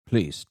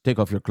Please, take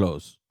off your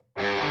clothes.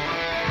 Chucky!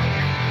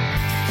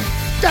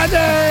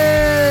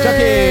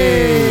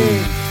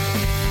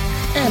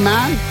 Hey,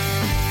 man.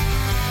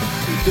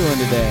 What are you doing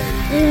today?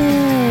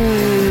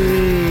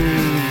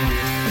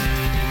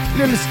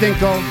 Little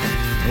stinko.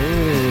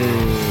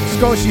 Ooh.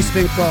 Scoshi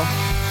stinko.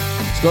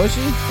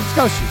 Scoshi?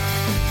 Scoshi.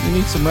 You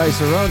need some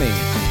rice-a-roni.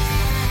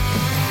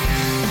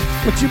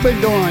 What you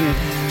been doing,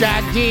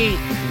 Daddy?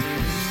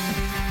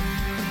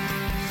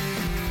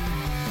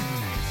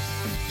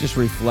 Just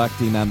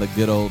reflecting on the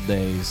good old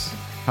days.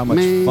 How much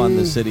fun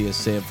the city of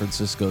San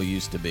Francisco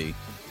used to be.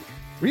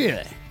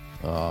 Really?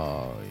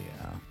 Oh,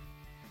 yeah.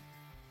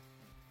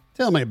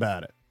 Tell me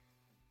about it.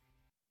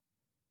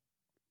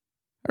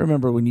 I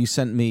remember when you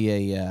sent me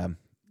a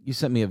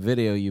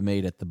video you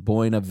made at the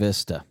Buena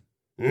Vista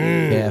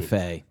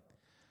Cafe,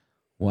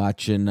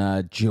 watching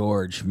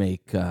George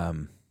make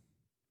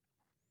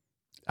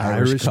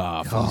Irish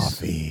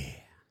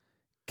coffee.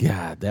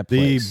 God, that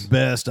place. The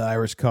best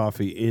Irish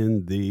coffee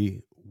in the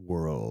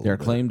world. Their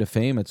claim to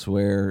fame, it's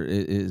where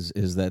is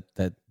that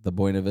the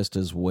Buena Vista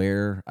is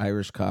where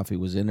Irish coffee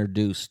was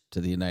introduced to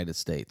the United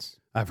States.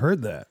 I've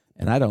heard that.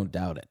 And I don't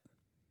doubt it.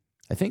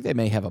 I think they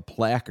may have a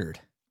placard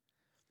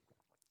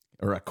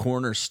or a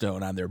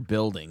cornerstone on their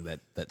building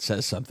that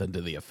says something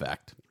to the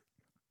effect.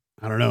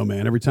 I don't know,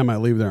 man. Every time I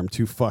leave there, I'm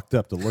too fucked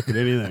up to look at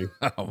anything.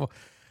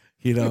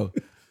 You know,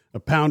 a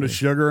pound of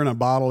sugar and a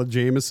bottle of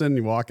Jameson,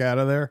 you walk out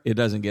of there. It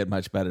doesn't get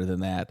much better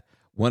than that.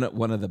 One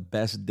of the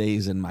best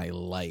days in my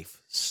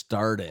life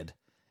started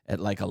at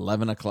like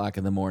 11 o'clock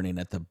in the morning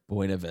at the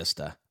Buena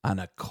Vista on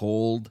a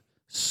cold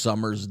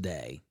summer's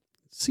day.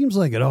 Seems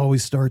like it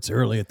always starts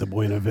early at the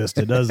Buena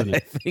Vista, doesn't it? I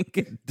think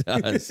it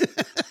does.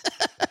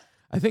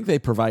 I think they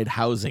provide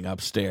housing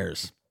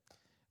upstairs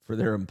for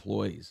their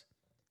employees.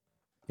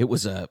 It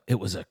was a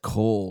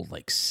cold,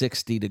 like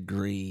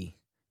 60-degree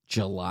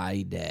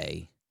July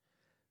day,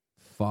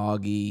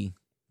 foggy,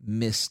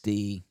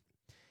 misty,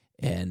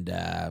 and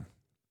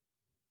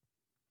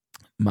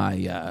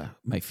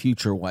my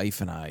future wife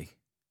and I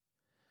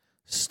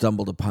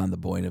stumbled upon the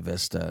Buena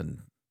Vista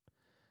and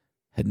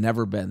had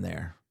never been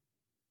there.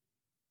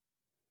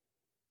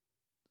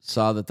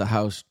 Saw that the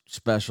house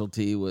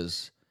specialty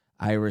was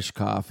Irish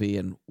coffee,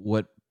 and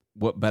what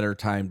better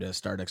time to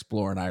start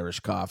exploring Irish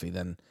coffee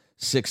than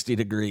 60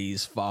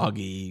 degrees,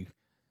 foggy,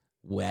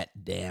 wet,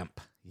 damp,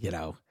 you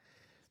know.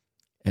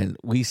 And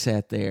we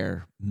sat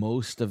there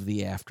most of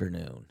the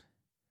afternoon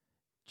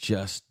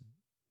just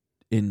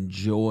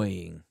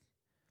enjoying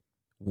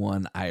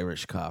one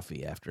Irish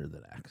coffee after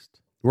the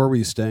next. Where were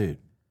you staying?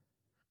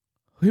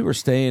 We were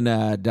staying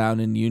down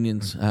in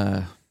Union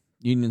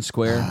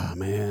Square. Oh,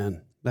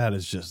 man. That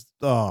is just,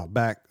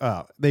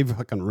 they've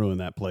fucking ruined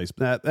that place.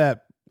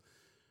 That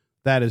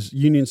is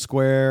Union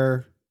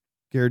Square,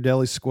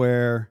 Ghirardelli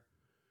Square.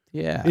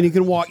 Yeah. And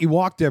you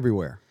walked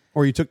everywhere.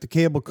 Or you took the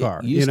cable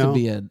car. It used to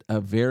be a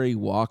very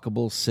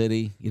walkable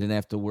city. You didn't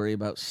have to worry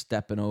about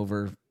stepping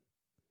over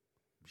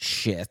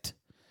shit.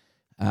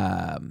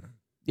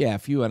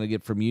 If you want to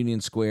get from Union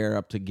Square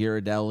up to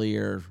Ghirardelli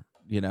or,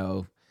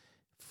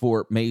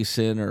 Fort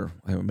Mason or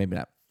maybe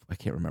not, I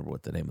can't remember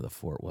what the name of the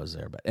fort was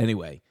there. But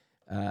anyway,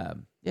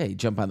 you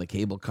jump on the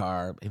cable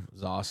car. It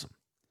was awesome.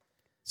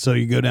 So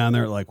you go down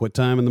there at like what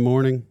time in the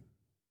morning?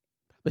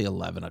 Probably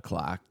 11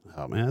 o'clock.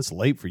 Oh, man, that's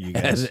late for you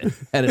guys.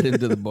 Headed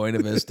into the Buena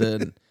Vista.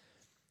 And,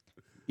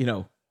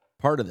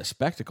 part of the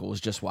spectacle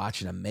was just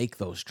watching them make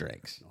those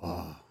drinks.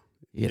 Oh,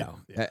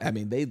 I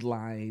mean, they'd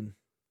line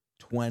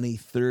 20,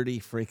 30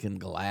 freaking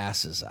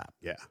glasses up.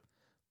 Yeah.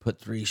 Put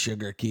 3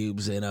 sugar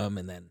cubes in them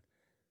and then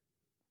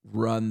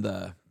run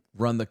the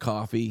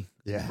coffee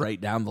right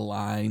down the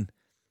line.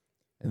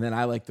 And then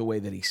I like the way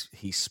that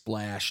he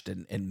splashed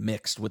and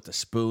mixed with the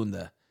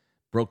spoon,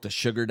 broke the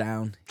sugar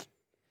down,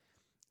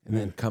 and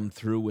then come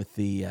through with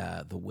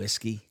the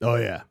whiskey. Oh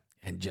yeah,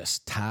 and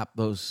just top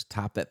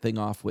that thing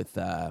off with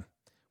that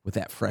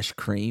fresh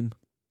cream.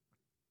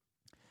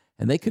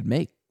 And they could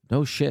make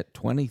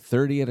 20,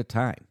 30 at a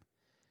time.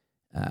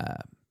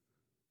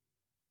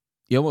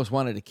 You almost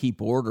wanted to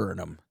keep ordering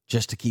them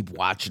just to keep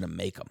watching them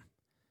make them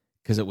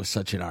because it was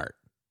such an art.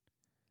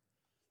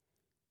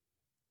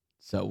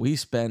 So we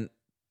spent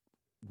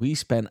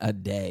a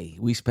day.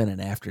 We spent an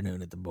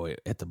afternoon at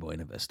the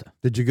Buena Vista.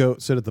 Did you go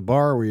sit at the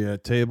bar? Or were you at a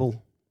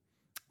table?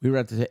 We were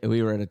at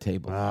a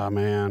table. Ah,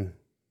 man,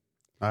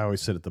 I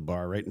always sit at the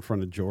bar right in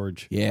front of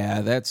George. Yeah,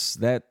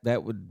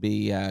 that would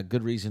be a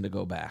good reason to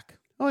go back.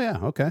 Oh yeah,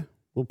 okay,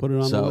 we'll put it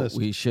on the list.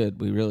 We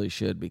really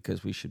should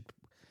because we should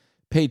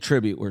pay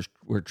tribute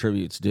where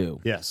tribute's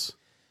due. Yes,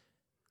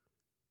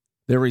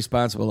 they're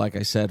responsible, like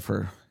I said,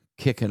 for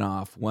kicking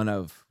off one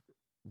of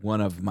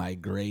my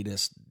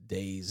greatest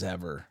days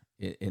ever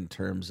in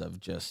terms of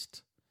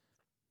just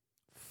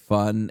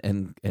fun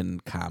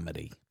and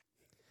comedy.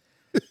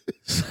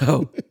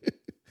 So,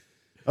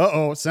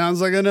 sounds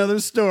like another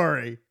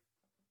story.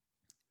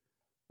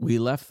 We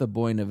left the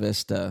Buena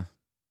Vista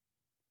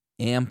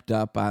amped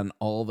up on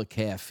all the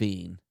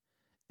caffeine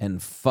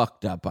and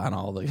fucked up on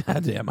all the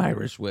goddamn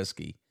Irish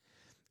whiskey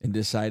and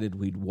decided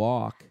we'd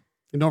walk.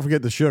 And don't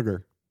forget the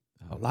sugar.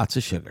 lots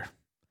of sugar.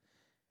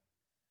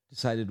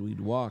 Decided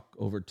we'd walk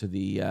over to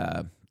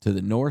the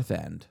north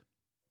end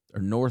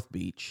or North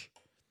Beach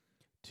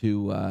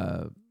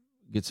to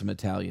get some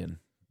Italian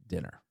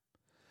dinner.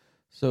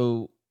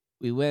 So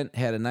we went,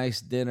 had a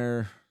nice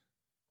dinner,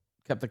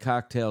 kept the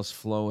cocktails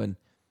flowing,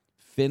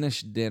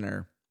 finished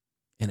dinner,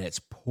 and it's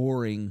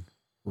pouring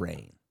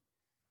rain.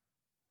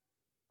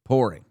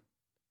 Pouring.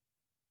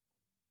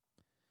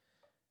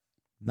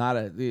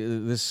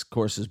 This, of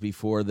course, is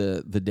before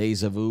the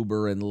days of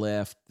Uber and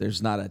Lyft.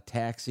 There's not a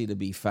taxi to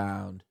be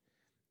found.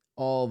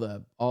 All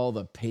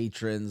the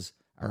patrons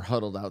are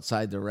huddled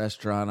outside the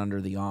restaurant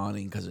under the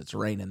awning because it's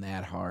raining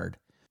that hard.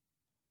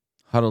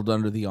 Huddled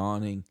under the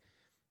awning,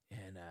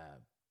 and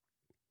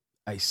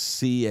I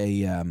see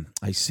an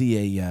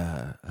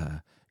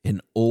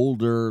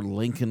older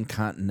Lincoln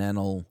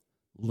Continental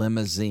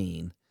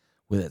limousine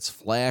with its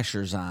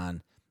flashers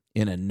on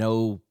in a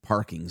no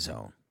parking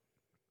zone.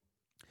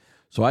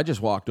 So I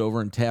just walked over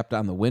and tapped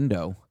on the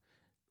window.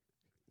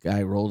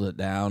 Guy rolled it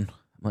down.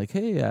 I'm like,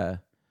 hey,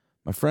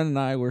 my friend and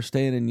I were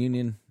staying in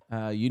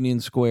Union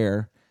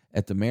Square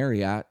at the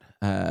Marriott.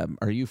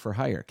 Are you for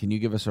hire? Can you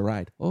give us a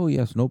ride? Oh,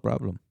 yes, no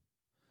problem.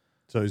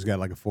 So he's got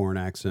like a foreign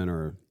accent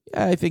or...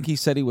 Yeah, I think he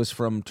said he was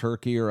from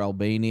Turkey or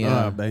Albania.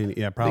 Albania.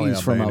 Yeah, probably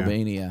he's from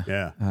Albania.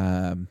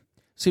 Yeah.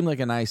 Seemed like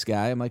a nice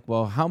guy. I'm like,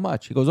 well, how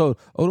much? He goes, oh,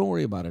 don't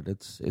worry about it.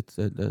 It's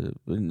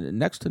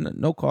next to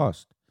no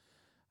cost.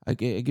 I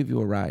give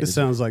you a ride. This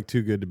sounds like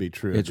too good to be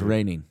true. It's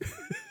raining.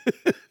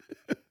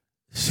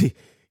 See,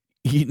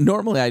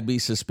 normally I'd be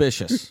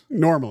suspicious.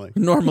 Normally,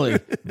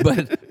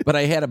 but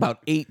I had about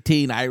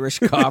 18 Irish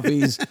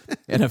coffees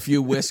and a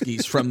few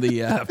whiskeys from the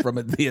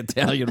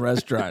Italian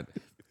restaurant,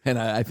 and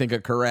I think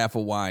a carafe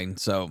of wine.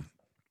 So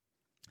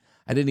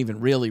I didn't even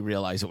really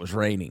realize it was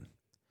raining.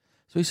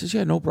 So he says,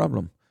 "Yeah, no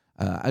problem.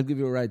 I'll give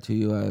you a ride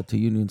to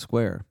Union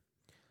Square."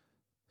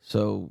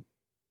 So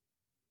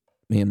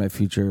me and my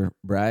future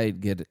bride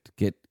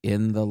get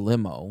in the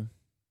limo,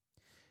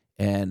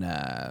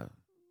 and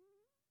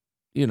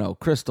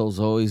Crystal's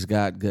always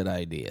got good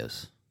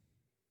ideas.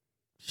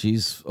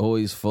 She's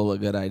always full of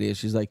good ideas.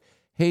 She's like,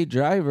 "Hey,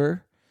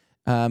 driver,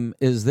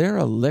 is there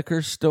a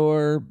liquor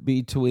store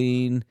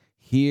between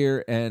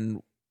here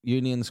and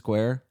Union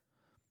Square?"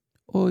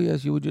 "Oh,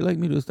 yes, would you like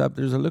me to stop?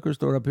 There's a liquor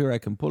store up here. I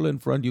can pull in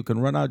front. You can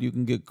run out. You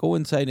can go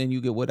inside and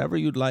you get whatever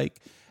you'd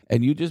like,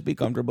 and you just be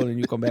comfortable and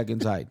you come back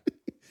inside."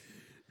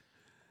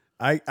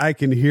 I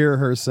can hear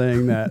her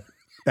saying that,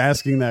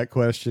 asking that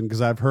question,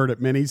 because I've heard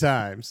it many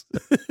times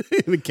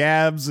in the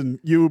cabs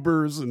and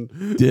Ubers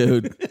and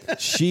dude,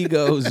 she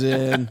goes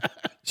in,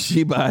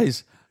 she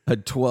buys a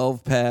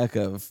 12-pack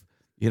of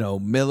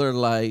Miller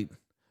Lite,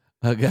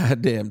 a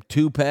goddamn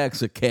 2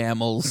 packs of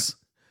Camels,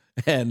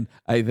 and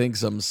I think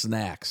some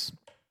snacks.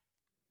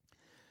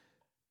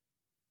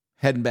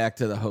 Heading back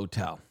to the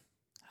hotel.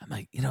 I'm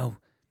like,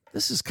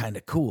 this is kind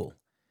of cool.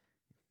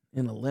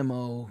 In a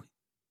limo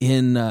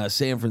in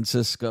San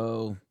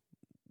Francisco,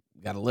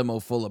 got a limo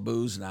full of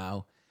booze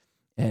now.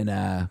 And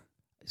I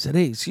said,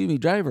 "Hey, excuse me,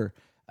 driver.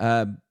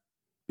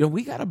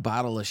 We got a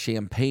bottle of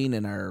champagne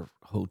in our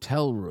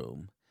hotel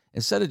room.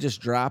 Instead of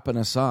just dropping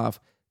us off,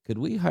 could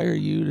we hire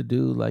you to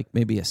do like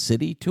maybe a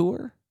city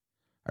tour?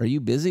 Are you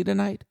busy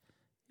tonight?"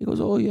 He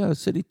goes, "Oh yeah, a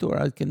city tour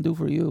I can do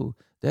for you.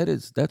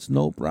 That's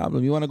no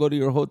problem. You want to go to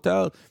your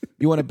hotel?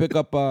 You want to pick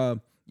up a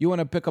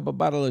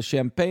bottle of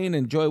champagne,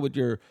 enjoy with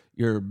your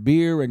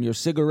beer and your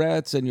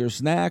cigarettes and your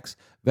snacks.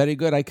 Very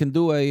good. I can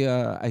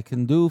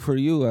do for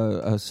you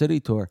a city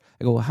tour."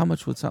 I go, "Well, how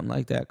much would something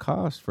like that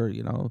cost for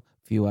a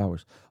few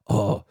hours?"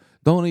 "Oh,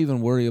 don't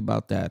even worry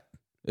about that.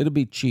 It'll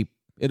be cheap.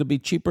 It'll be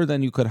cheaper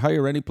than you could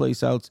hire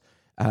anyplace else.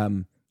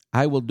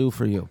 I will do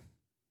for you."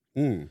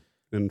 And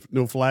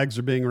no flags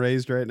are being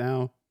raised right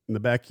now in the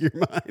back of your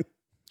mind.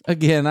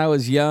 Again, I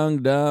was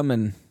young, dumb,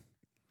 and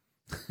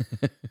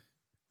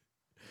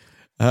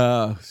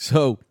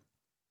so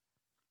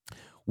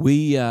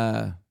we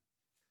ran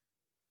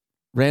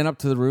up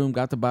to the room,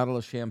 got the bottle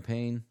of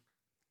champagne,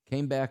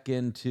 got back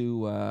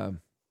into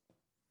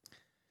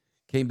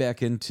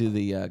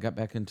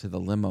the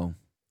limo,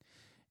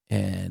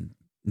 and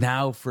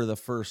now for the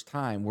first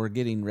time, we're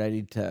getting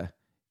ready to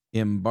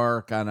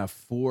embark on a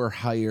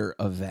for-hire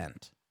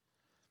event.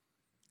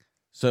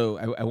 So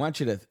I want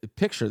you to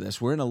picture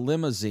this. We're in a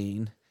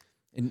limousine,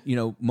 and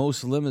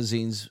most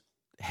limousines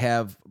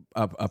have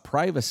a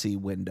privacy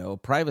window,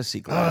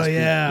 privacy glass. Oh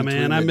yeah,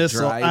 man, I miss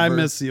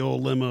the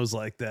old limos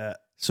like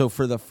that. So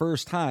for the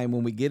first time,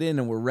 when we get in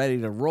and we're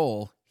ready to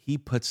roll, he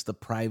puts the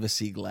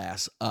privacy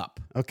glass up.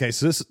 Okay,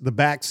 so the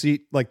back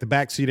seat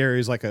area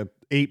is like a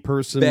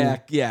 8-person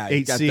back. Yeah,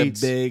 8 got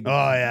seats. The big.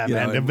 Oh yeah,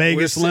 man, the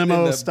Vegas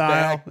limo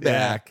style.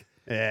 Back.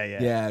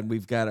 Yeah, and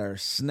we've got our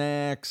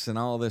snacks and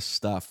all this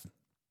stuff.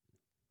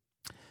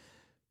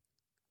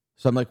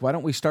 So I'm like, why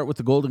don't we start with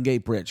the Golden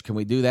Gate Bridge? Can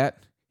we do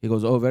that? He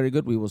goes, "Oh, very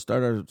good. We will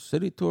start our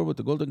city tour with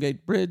the Golden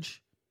Gate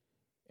Bridge."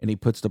 And he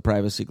puts the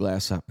privacy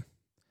glass up.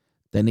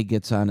 Then he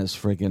gets on his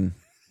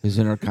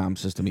intercom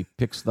system. He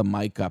picks the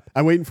mic up.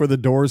 I'm waiting for the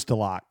doors to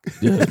lock.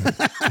 Dude,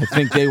 I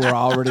think they were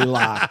already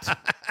locked.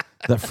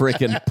 the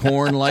freaking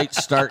porn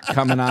lights start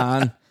coming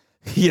on.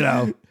 You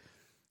know,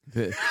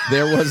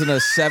 there wasn't a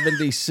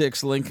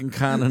 76 Lincoln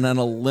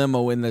Continental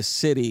limo in the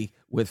city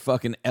with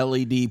fucking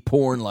LED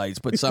porn lights,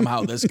 but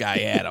somehow this guy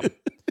had them.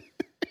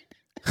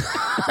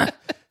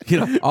 You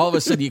know, all of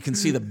a sudden you can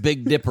see the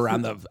Big Dipper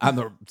on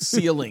the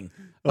ceiling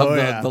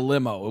of the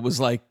limo. It was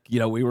like, you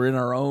know, we were in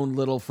our own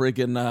little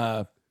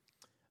freaking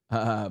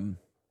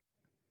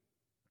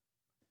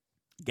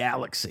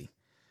galaxy.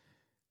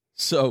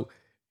 So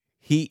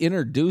he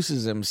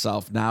introduces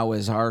himself now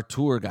as our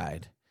tour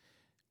guide.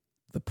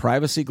 The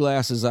privacy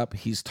glass is up.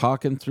 He's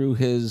talking through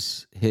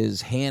his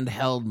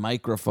handheld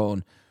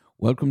microphone.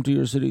 Welcome to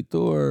your city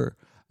tour.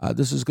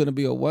 This is going to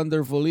be a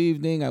wonderful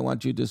evening. I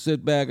want you to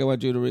sit back. I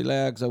want you to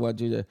relax. I want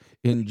you to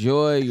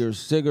enjoy your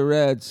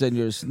cigarettes and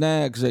your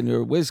snacks and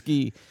your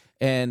whiskey.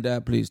 And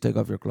please take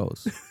off your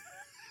clothes.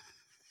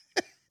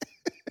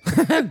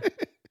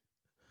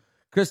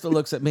 Crystal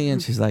looks at me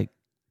and she's like,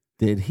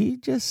 did he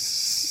just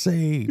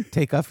say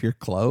take off your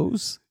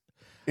clothes?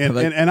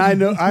 And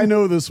I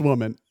know this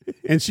woman,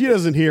 and she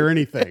doesn't hear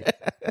anything.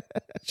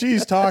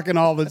 She's talking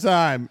all the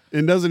time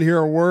and doesn't hear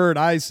a word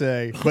I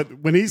say.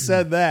 But when he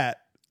said that,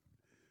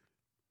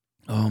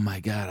 oh my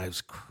God, I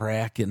was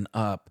cracking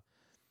up.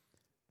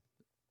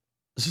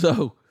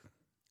 So,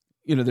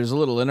 you know, there's a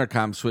little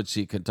intercom switch so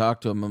you can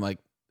talk to him. I'm like,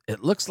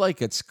 it looks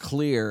like it's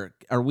clear.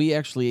 Are we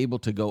actually able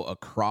to go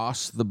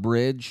across the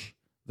bridge,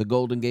 the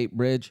Golden Gate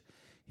Bridge?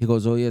 He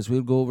goes, oh, yes,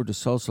 we'll go over to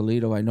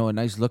Sausalito. I know a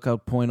nice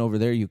lookout point over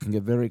there. You can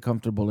get very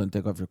comfortable and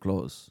take off your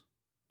clothes.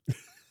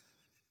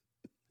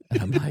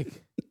 And I'm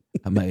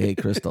like, hey,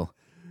 Crystal,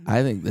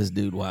 I think this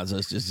dude wants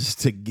us just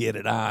to get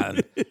it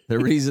on. The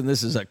reason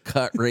this is a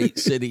cut rate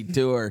city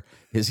tour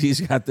is he's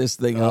got this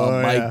thing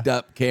all mic'd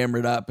up,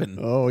 camered up. And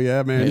oh,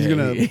 yeah, man. He's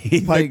going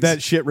to pipe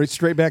that shit right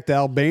straight back to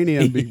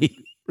Albania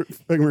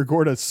and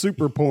record a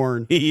super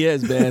porn. He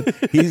is, man.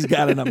 He's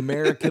got an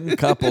American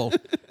couple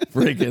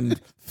freaking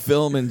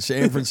filming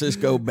San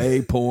Francisco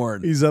Bay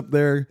porn. He's up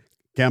there,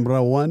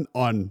 camera 1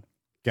 on,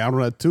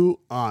 camera 2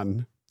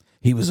 on.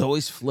 He was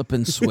always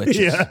flipping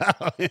switches.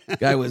 Yeah.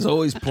 Guy was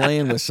always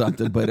playing with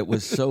something, but it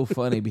was so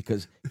funny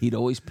because he'd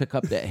always pick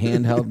up that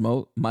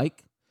handheld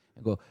mic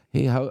and go,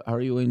 hey, how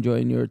are you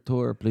enjoying your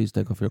tour? Please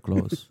take off your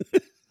clothes.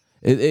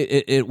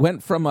 It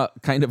went from a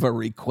kind of a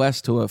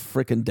request to a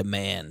freaking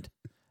demand.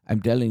 I'm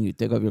telling you,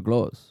 take off your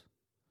clothes.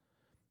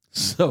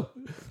 So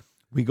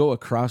we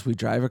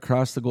drive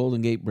across the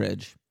Golden Gate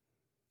Bridge.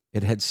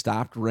 It had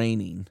stopped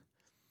raining.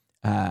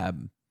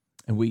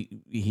 And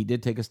he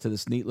did take us to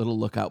this neat little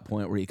lookout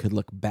point where you could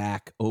look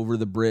back over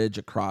the bridge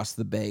across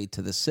the bay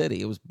to the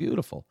city. It was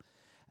beautiful.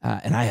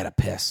 And I had a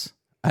piss.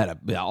 I had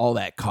all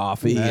that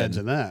coffee Imagine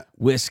and that.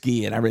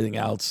 whiskey and everything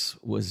else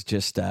was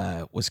just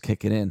was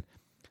kicking in.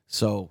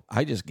 So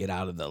I just get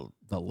out of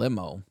the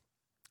limo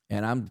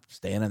and I'm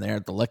standing there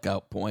at the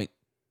lookout point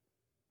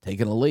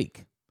taking a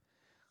leak.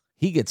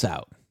 He gets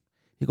out.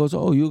 He goes,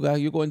 oh,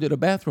 you're going to the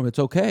bathroom. It's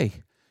okay.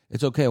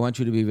 It's okay. I want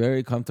you to be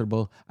very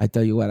comfortable. I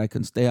tell you what, I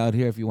can stay out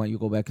here if you want. You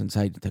go back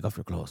inside and take off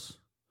your clothes.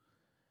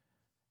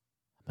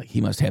 Like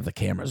he must have the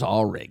cameras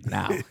all rigged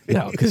now, you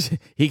know, because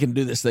he can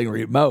do this thing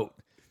remote.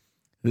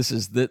 This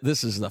is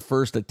the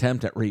first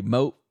attempt at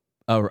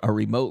a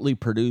remotely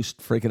produced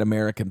freaking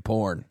American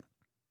porn.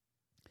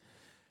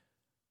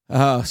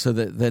 So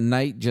the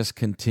night just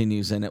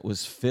continues, and it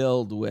was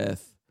filled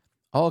with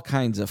all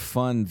kinds of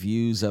fun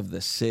views of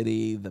the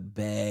city, the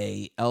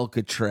bay,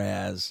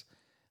 Alcatraz.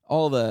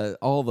 All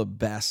the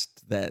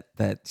best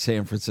that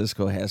San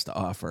Francisco has to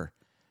offer,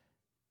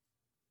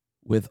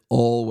 with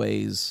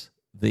always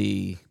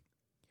the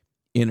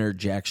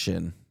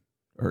interjection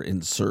or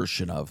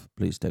insertion of,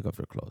 please take off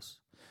your clothes.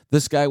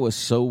 This guy was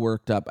so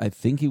worked up, I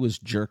think he was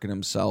jerking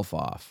himself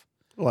off.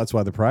 Well, that's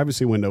why the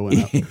privacy window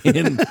went up.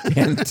 In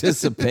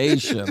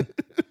anticipation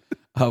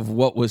of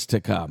what was to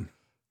come.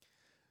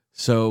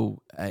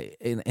 So,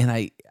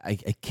 I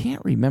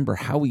can't remember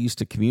how we used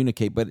to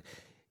communicate, but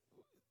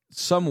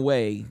some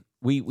way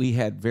we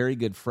had very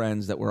good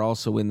friends that were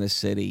also in the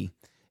city,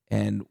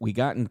 and we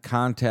got in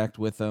contact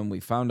with them. We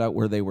found out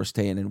where they were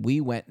staying, and we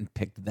went and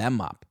picked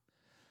them up.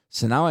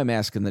 So now I'm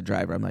asking the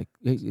driver, I'm like,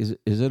 hey,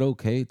 is it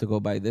okay to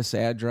go by this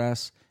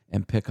address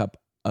and pick up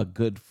a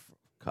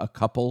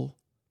couple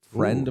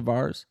friend of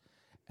ours?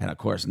 And of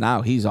course,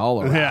 now he's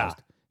all aroused. Yeah.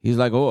 He's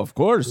like, oh, of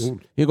course. Ooh.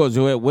 He goes,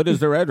 what is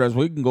their address?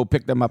 We can go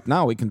pick them up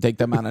now. We can take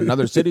them on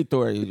another city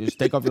tour. You just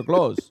take off your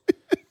clothes.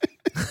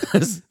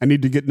 I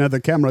need to get another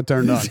camera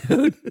turned on.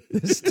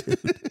 This dude,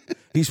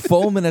 he's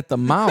foaming at the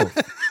mouth.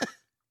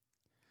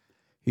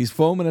 He's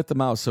foaming at the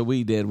mouth. So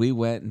we did. We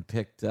went and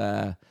picked,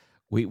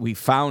 we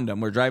found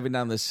him. We're driving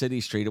down the city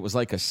street. It was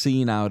like a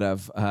scene out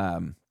of,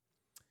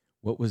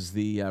 what was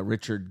the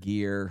Richard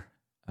Gere?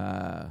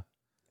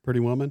 Pretty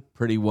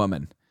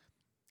Woman.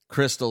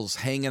 Crystal's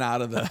hanging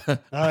out of the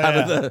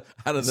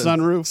out of the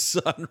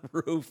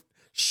sunroof,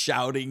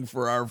 shouting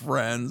for our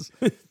friends,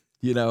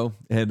 you know,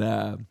 and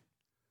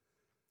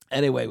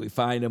Anyway, we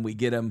find him, we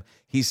get him.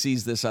 He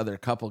sees this other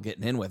couple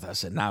getting in with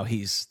us, and now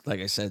he's, like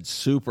I said,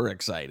 super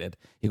excited.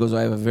 He goes,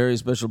 I have a very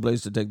special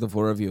place to take the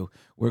four of you.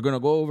 We're gonna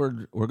go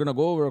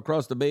over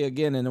across the bay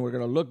again, and then we're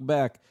gonna look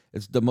back.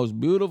 It's the most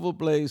beautiful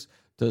place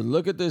to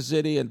look at the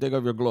city and take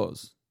off your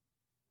clothes.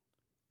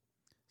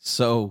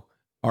 So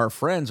our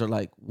friends are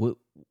like, what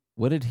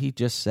did he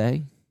just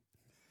say?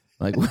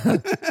 Like,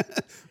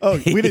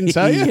 oh, we didn't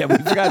tell you? Yeah, we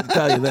forgot to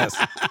tell you this.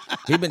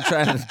 He'd been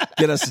trying to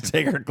get us to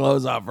take our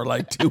clothes off for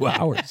like 2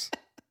 hours.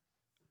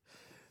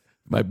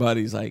 My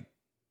buddy's like,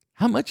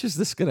 how much is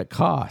this going to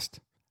cost?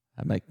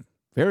 I'm like,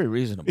 very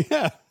reasonable.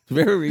 Yeah.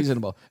 Very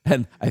reasonable.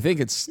 And I think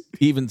it's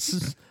even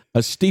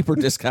a steeper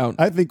discount.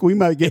 I think we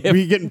might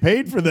be getting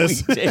paid for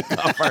this. We take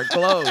off our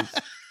clothes.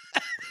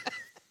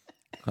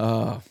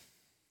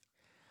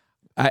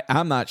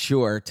 I'm not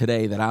sure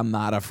today that I'm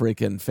not a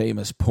freaking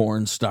famous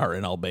porn star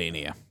in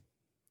Albania.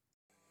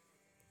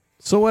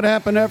 So what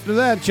happened after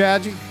that,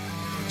 Chachi?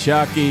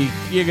 Chucky,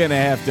 you're going to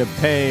have to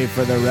pay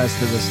for the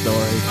rest of the story.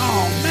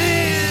 Oh, man.